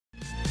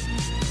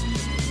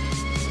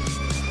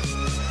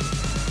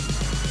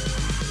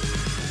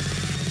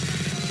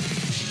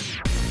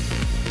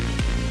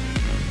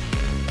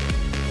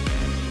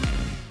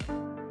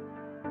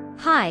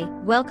Hi,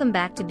 welcome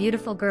back to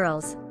Beautiful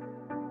Girls.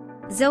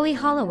 Zoey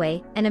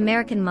Holloway, an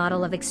American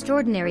model of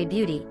extraordinary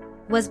beauty,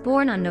 was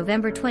born on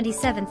November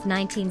 27,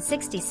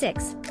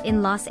 1966,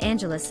 in Los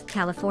Angeles,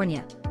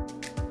 California.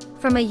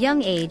 From a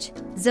young age,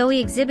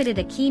 Zoey exhibited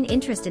a keen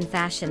interest in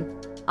fashion,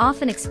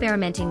 often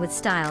experimenting with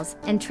styles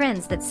and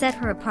trends that set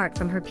her apart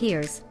from her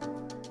peers.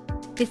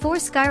 Before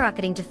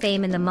skyrocketing to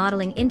fame in the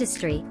modeling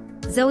industry,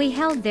 Zoey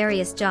held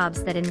various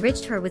jobs that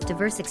enriched her with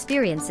diverse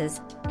experiences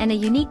and a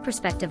unique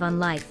perspective on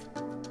life.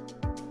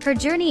 Her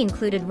journey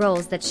included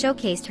roles that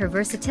showcased her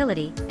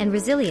versatility and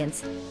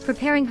resilience,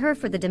 preparing her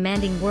for the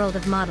demanding world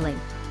of modeling.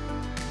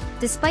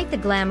 Despite the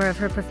glamour of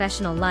her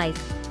professional life,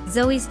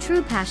 Zoey's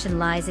true passion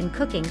lies in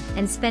cooking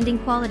and spending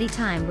quality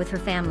time with her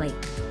family.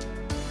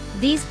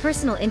 These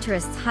personal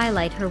interests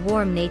highlight her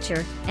warm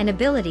nature and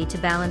ability to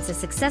balance a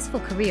successful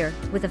career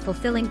with a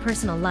fulfilling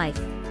personal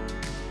life.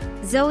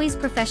 Zoey's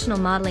professional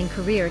modeling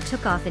career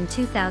took off in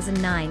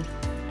 2009,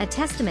 a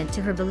testament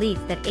to her belief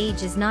that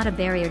age is not a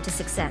barrier to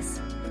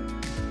success.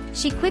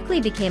 She quickly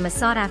became a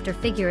sought-after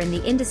figure in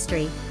the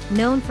industry,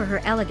 known for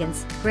her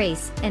elegance,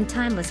 grace, and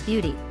timeless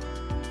beauty.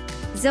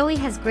 Zoey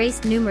has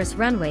graced numerous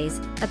runways,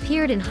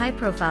 appeared in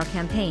high-profile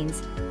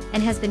campaigns,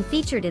 and has been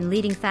featured in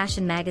leading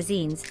fashion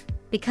magazines,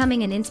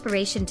 becoming an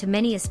inspiration to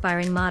many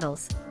aspiring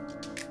models.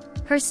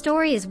 Her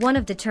story is one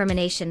of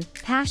determination,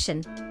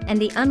 passion, and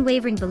the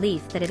unwavering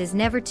belief that it is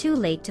never too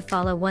late to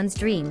follow one's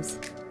dreams.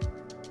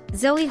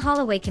 Zoey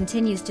Holloway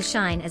continues to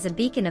shine as a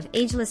beacon of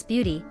ageless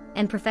beauty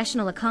and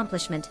professional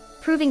accomplishment,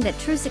 proving that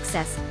true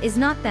success is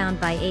not bound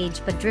by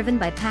age but driven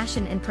by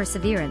passion and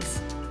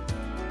perseverance.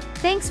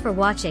 Thanks for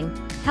watching.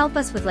 Help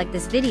us with like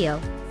this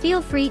video,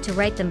 feel free to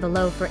write them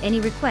below for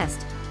any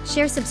request,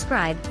 share,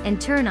 subscribe,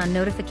 and turn on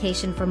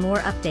notification for more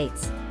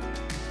updates.